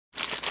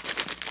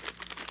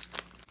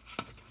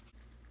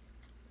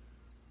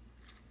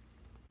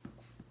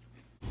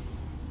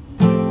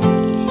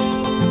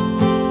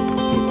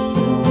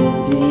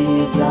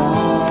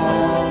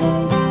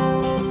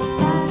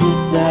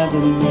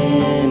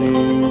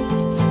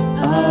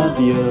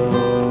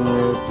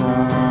video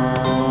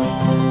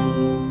time.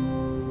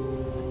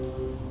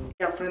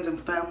 Yeah, friends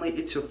and family,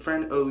 it's your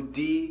friend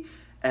OD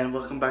and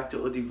welcome back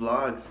to OD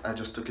Vlogs. I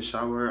just took a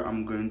shower.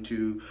 I'm going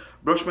to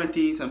brush my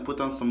teeth and put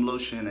on some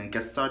lotion and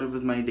get started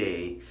with my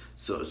day.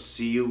 So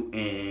see you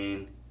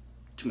in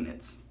 2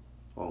 minutes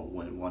or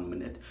 1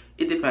 minute.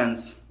 It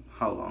depends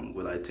how long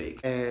will I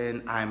take.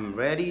 And I'm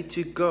ready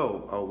to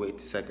go. Oh wait a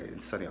second,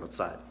 it's sunny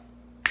outside.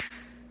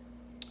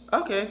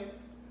 Okay,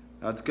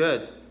 that's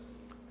good.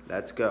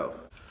 Let's go.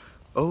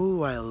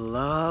 Oh, I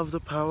love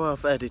the power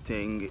of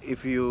editing.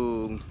 If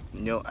you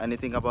know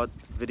anything about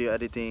video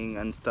editing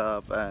and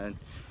stuff and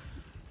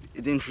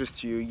it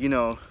interests you, you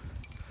know,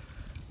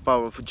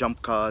 power of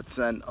jump cuts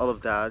and all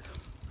of that.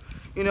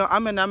 You know,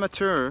 I'm an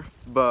amateur,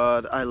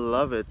 but I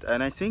love it.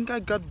 And I think I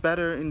got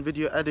better in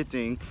video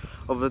editing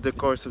over the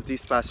course of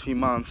these past few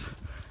months.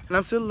 And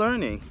I'm still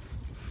learning.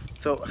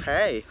 So,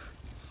 hey.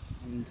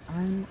 And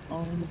I'm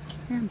on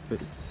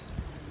campus.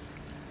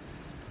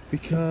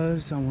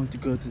 Because I want to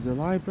go to the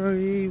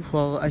library.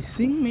 Well, I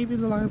think maybe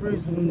the library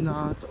is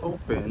not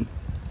open.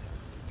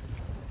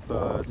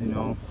 But, you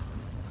know,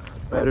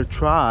 better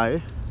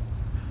try.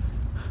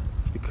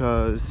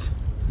 Because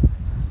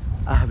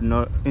I have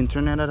no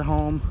internet at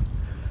home.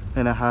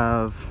 And I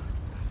have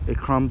a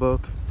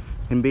Chromebook.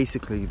 And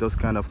basically, those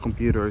kind of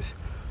computers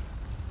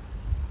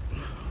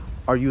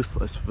are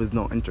useless with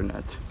no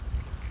internet.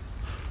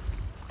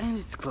 And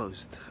it's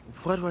closed.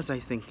 What was I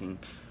thinking?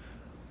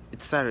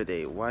 It's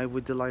Saturday. Why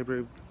would the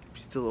library be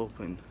still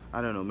open?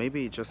 I don't know.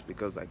 Maybe just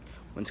because like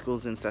when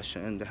school's in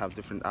session, they have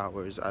different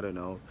hours. I don't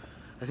know.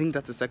 I think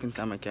that's the second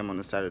time I came on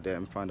a Saturday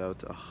and found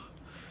out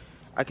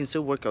I can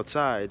still work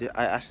outside.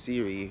 I asked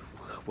Siri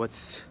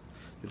what's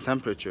the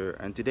temperature,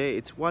 and today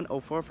it's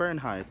 104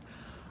 Fahrenheit.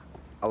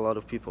 A lot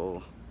of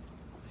people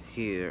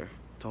here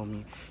told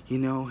me, you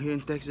know, here in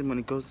Texas when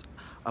it goes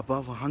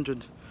above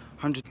 100,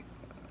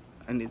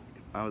 and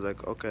I was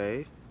like,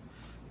 okay.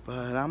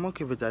 But I'm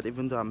okay with that,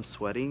 even though I'm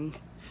sweating.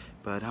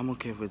 But I'm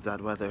okay with that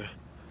weather.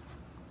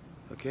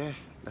 Okay,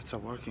 let's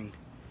start working.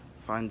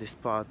 Find the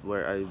spot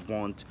where I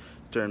won't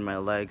turn my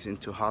legs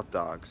into hot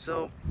dogs.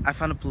 So I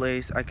found a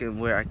place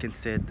where I can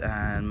sit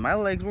and my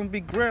legs won't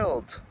be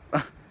grilled.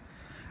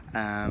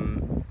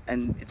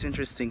 And it's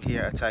interesting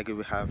here at Tagu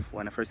we have,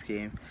 when I first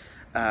came,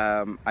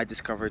 I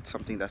discovered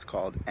something that's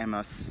called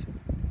Emma's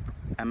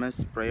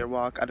Prayer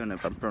Walk. I don't know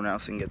if I'm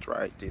pronouncing it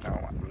right, you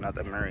know, I'm not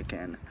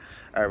American.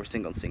 Every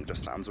single thing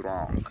just sounds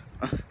wrong.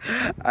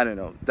 I don't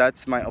know,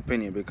 that's my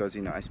opinion because,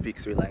 you know, I speak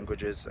 3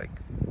 languages, like,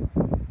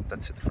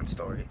 that's a different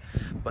story.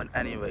 But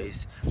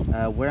anyways,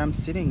 where I'm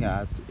sitting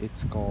at,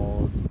 it's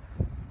called,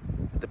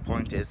 the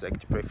point is like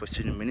to pray for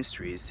student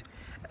ministries.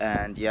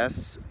 And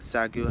yes,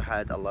 Sagu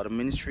had a lot of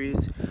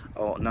ministries,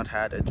 or not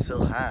had, it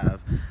still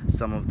have.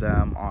 Some of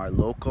them are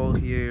local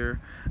here,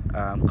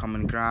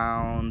 Common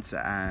Grounds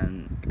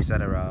and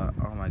etc.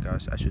 Oh my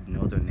gosh, I should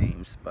know their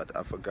names, but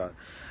I forgot.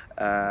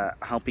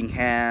 Helping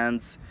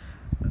Hands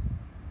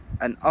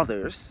and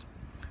others.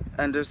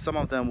 And there's some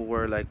of them who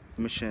were like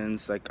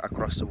missions like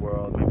across the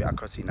world, maybe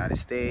across the United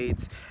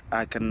States.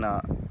 I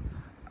cannot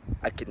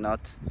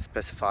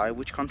specify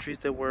which countries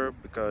they were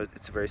because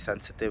it's very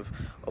sensitive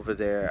over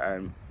there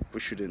and we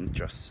shouldn't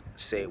just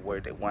say where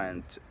they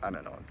went. I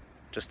don't know,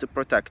 just to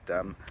protect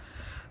them.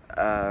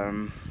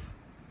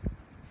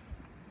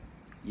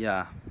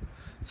 Yeah,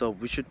 so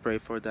we should pray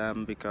for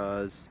them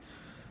because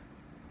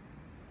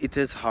it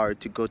is hard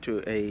to go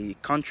to a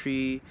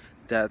country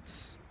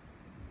that's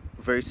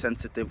very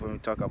sensitive when we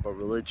talk about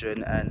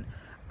religion. And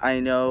I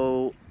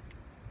know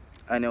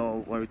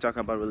when we talk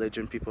about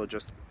religion, people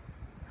just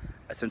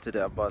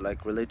sensitive about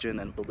like religion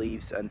and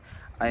beliefs, and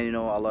I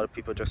know a lot of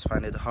people just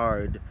find it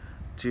hard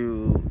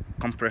to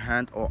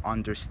comprehend or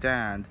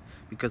understand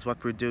because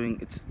what we're doing,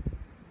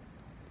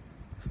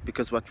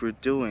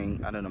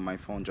 I don't know, my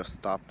phone just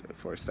stopped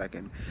for a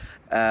second.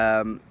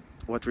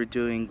 What we're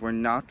doing, we're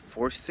not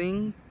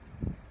forcing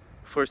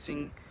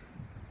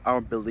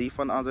our belief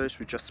on others,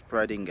 we're just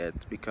spreading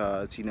it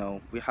because, you know,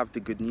 we have the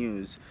good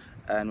news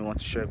and we want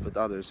to share it with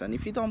others. And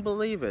if you don't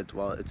believe it,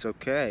 well, it's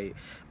okay,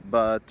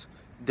 but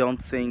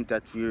don't think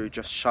that we're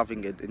just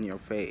shoving it in your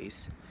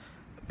face.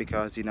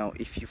 Because, you know,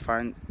 if you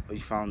found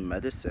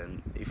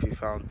medicine, if you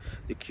found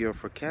the cure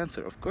for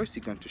cancer, of course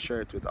you're going to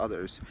share it with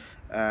others.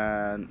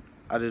 And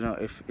I don't know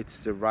if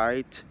it's the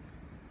right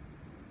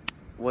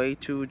way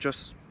to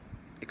just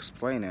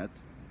explain it,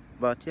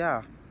 but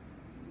yeah.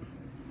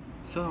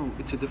 So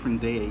it's a different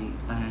day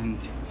and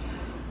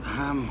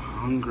I'm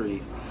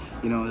hungry.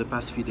 You know, the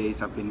past few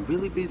days I've been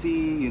really busy,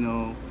 you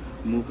know,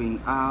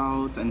 moving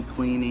out and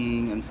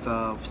cleaning and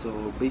stuff.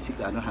 So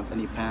basically I don't have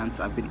any pants.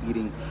 I've been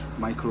eating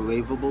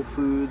microwavable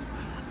food,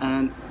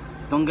 and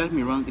don't get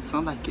me wrong, it's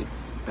not like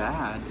it's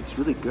bad. It's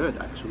really good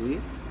actually.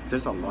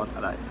 There's a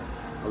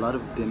lot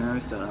of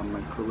dinners that are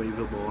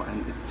microwavable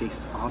and it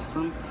tastes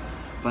awesome,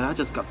 but I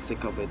just got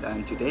sick of it.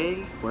 And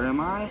today, where am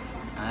I?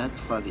 At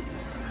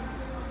Fuzzy's,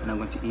 and I'm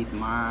going to eat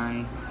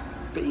my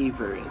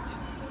favorite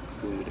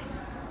food.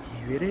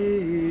 Here it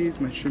is,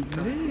 my shrimp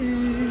taco.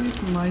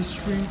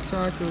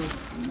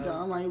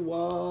 down my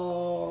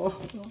wall.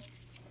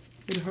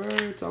 It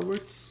hurts. I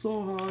worked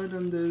so hard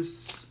on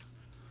this.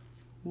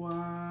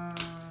 Why?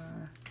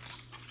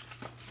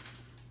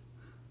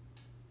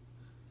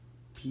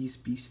 Peace,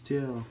 be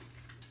still.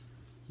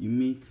 You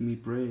make me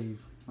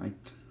brave.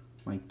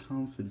 My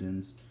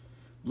confidence.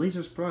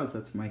 Blazers Pros,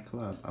 that's my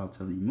club. I'll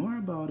tell you more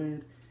about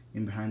it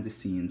in behind the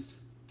scenes,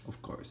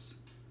 of course.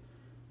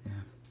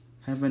 Yeah.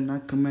 Have I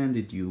not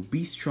commanded you?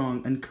 Be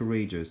strong and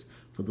courageous,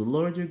 for the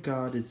Lord your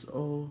God is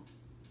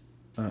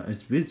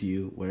with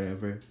you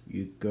wherever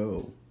you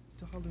go.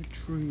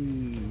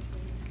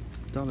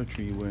 Dollar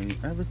Tree, where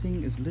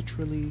everything is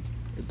literally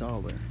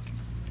 $1.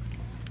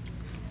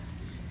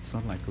 It's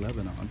not like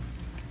Lebanon.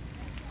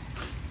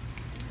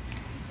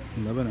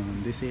 In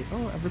Lebanon, they say,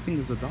 oh, everything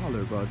is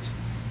 $1, but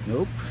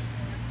nope.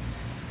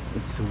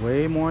 It's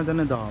way more than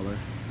 $1.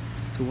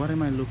 So what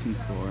am I looking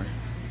for?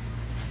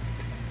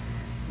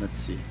 Let's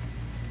see.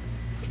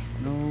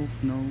 Nope.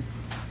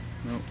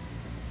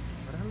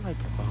 What I like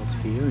about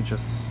here is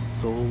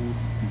just so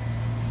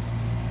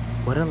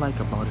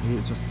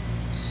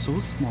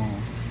small,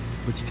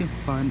 but you can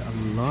find a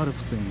lot of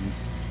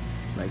things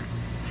like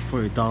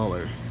for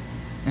 $1.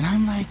 And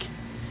I'm like,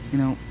 you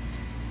know,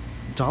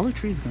 Dollar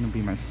Tree is gonna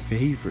be my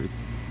favorite.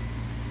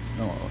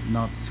 No,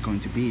 not it's going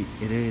to be.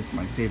 It is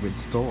my favorite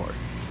store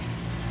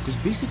because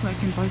basically I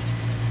can find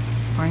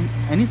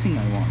anything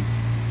I want.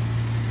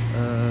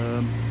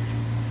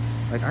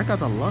 Like I got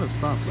a lot of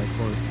stuff like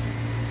for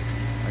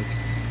like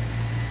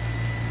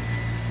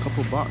a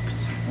couple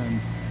bucks,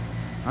 and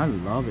I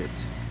love it.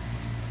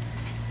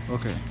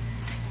 Okay.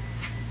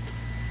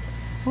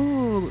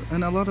 Oh,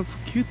 and a lot of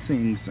cute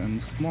things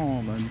and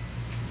small and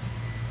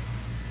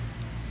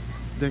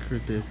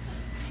decorative.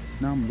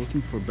 Now I'm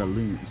looking for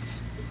balloons.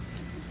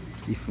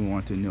 If you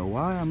want to know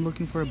why I'm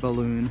looking for a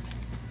balloon,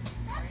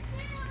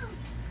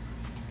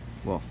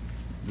 well,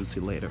 you'll see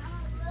later.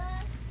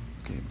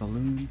 Okay,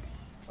 balloon.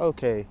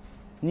 Okay,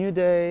 new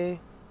day,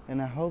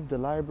 and I hope the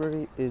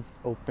library is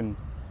open.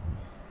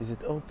 Is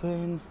it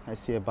open? I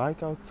see a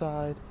bike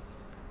outside.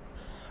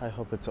 I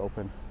hope it's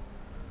open.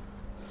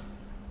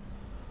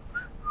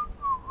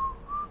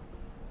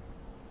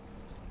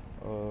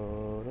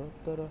 Oh,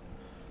 da, da, da,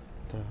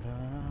 da.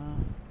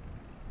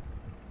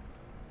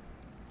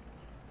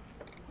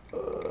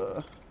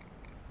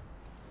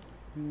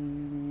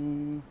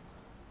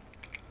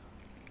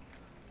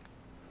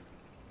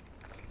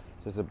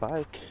 There's a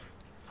bike.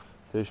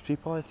 There's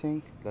people, I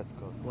think. Let's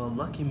go. Well,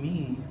 lucky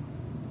me,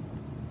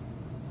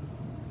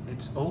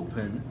 it's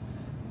open,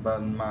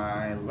 but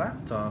my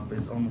laptop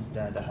is almost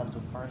dead. I have to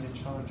find a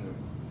charger.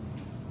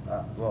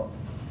 Well,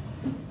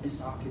 a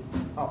socket.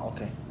 Oh,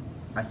 okay.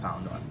 I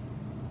found one.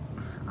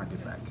 I'll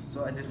get back.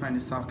 So I did find a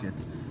socket.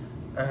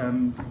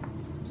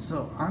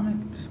 So I'm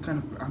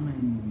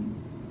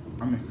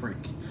a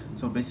freak.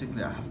 So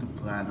basically I have to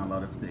plan a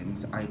lot of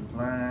things. I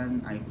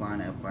plan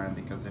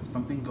because if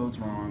something goes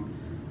wrong,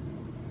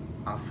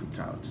 I'll freak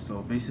out.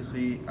 So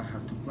basically I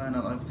have to plan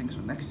a lot of things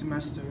for next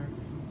semester,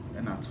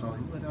 and I'll tell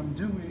you what I'm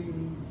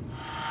doing.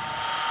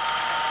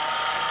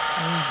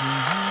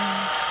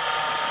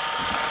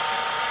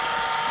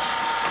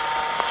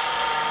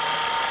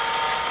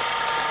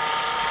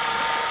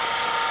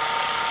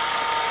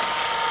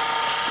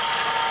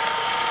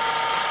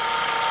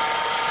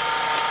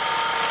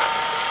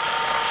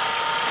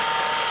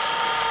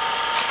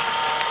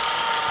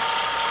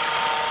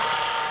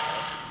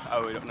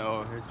 Oh, we don't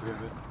know history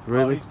of it.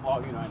 Really? Oh,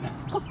 he's vlogging right now.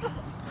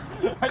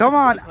 Come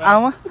on, I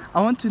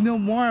want to know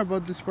more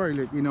about this park.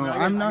 Like, you know,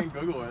 I mean, not. I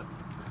can Google it.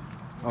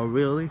 Oh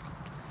really?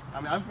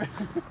 I mean, I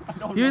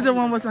don't You're know the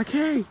one either. was like,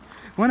 hey,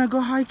 wanna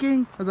go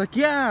hiking? I was like,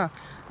 yeah.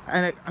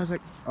 And I was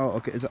like, oh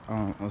okay.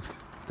 Oh, okay.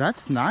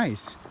 That's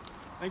nice.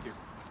 Thank you.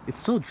 It's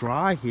so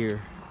dry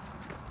here.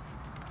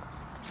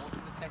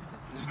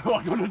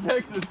 Welcome to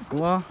Texas.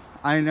 Well,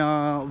 I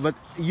know, but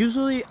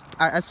usually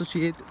I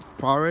associate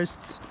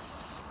forests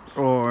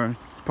or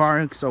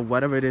parks or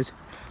whatever it is,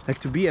 like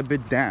to be a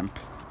bit damp.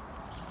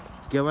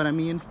 Get what I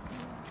mean?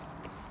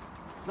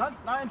 Not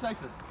in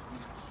Texas.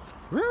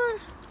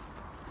 Really?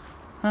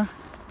 Huh?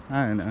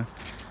 I don't know.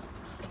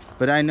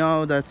 But I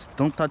know that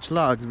don't touch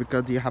logs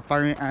because you have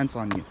fiery ants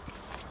on you.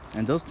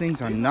 And those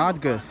things are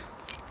not good.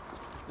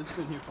 This has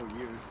been here for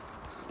years.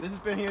 This has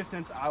been here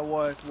since I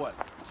was, what,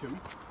 2?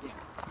 Yeah.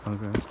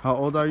 Okay. How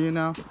old are you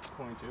now?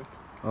 22.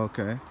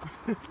 Okay.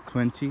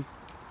 20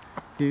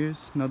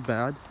 years, not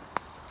bad.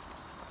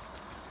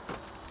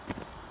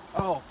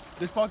 Oh,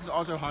 this park is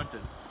also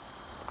haunted.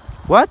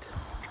 What?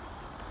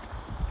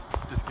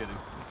 Just kidding.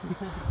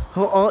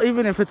 Oh,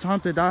 even if it's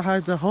haunted, I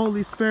have the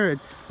Holy Spirit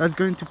that's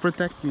going to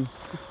protect me.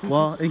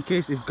 Well, in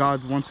case if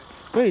God wants.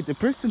 Wait, the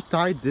person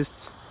tied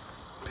this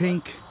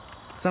pink.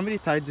 Somebody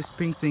tied this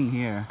pink thing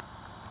here.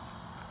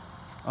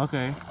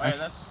 Okay. Alright,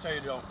 let's tell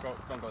you don't go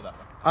that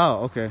way.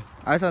 Oh, okay.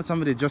 I thought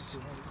somebody just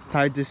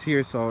tied this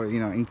here, so you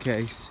know, in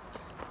case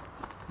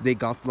they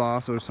got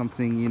lost or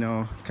something, you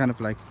know, kind of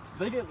like If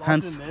they get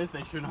lost in this,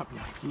 they should not be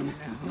hiking.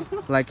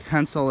 like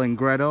Hansel and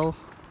Gretel.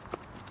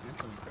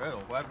 Hansel and Gretel,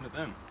 what happened to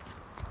them?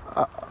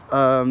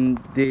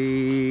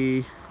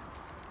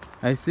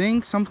 I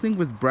think something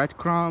with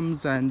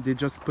breadcrumbs, and they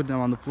just put them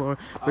on the floor.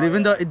 But Oh,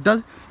 even yeah.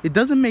 though it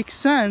doesn't make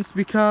sense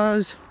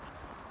because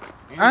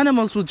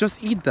animals will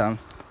just eat them.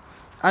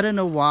 I don't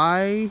know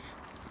why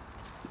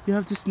you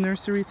have this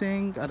nursery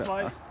thing. I It's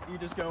don't, like you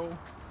just go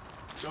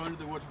into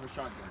the woods with a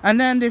shotgun. and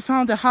then they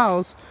found a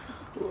house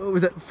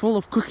with full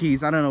of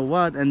cookies. I don't know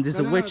what, and there's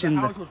a witch in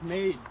the the. house was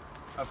made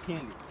of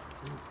candy.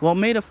 Well,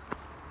 made of.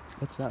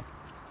 What's that?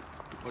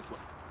 What's what?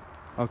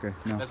 Okay,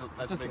 no.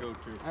 That's a big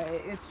oak tree.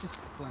 It's just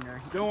slender.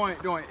 Don't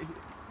worry.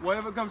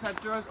 Whatever comes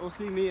after us will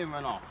see me and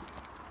run off.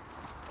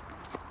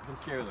 I'm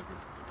scary looking.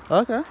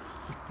 Okay.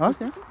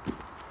 Okay.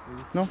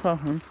 No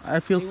problem. I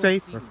feel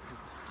safer.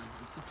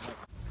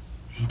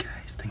 Hey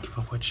guys, thank you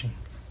for watching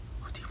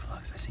OD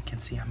Vlogs. As you can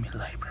see, I'm in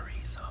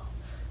library, so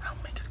I'll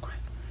make it quick.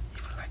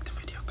 If you like the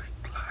video, click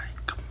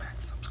like, comment,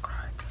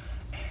 subscribe,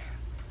 and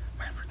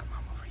my freaking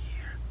mom over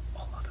here,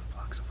 all other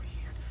vlogs over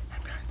here,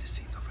 and behind the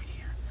scenes over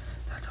here.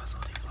 That was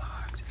OD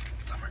Vlogs,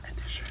 summer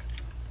edition.